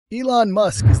Elon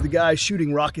Musk is the guy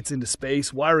shooting rockets into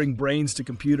space, wiring brains to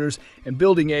computers, and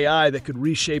building AI that could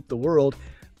reshape the world.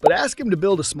 But ask him to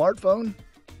build a smartphone?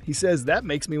 He says, that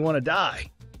makes me want to die.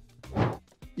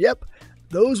 Yep,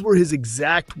 those were his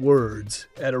exact words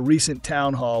at a recent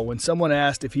town hall when someone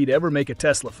asked if he'd ever make a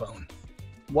Tesla phone.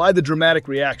 Why the dramatic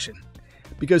reaction?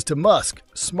 Because to Musk,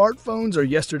 smartphones are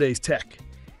yesterday's tech.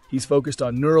 He's focused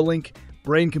on Neuralink,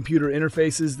 brain-computer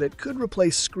interfaces that could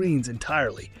replace screens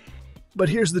entirely. But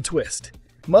here's the twist.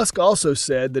 Musk also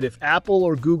said that if Apple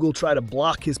or Google try to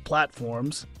block his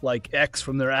platforms, like X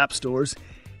from their app stores,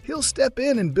 he'll step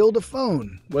in and build a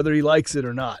phone, whether he likes it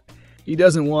or not. He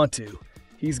doesn't want to.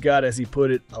 He's got, as he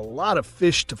put it, a lot of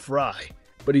fish to fry.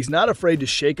 But he's not afraid to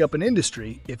shake up an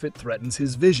industry if it threatens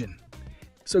his vision.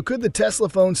 So could the Tesla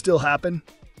phone still happen?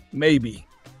 Maybe.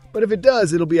 But if it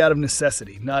does, it'll be out of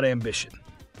necessity, not ambition.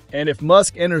 And if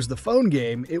Musk enters the phone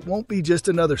game, it won't be just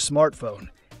another smartphone.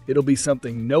 It'll be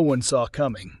something no one saw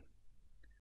coming.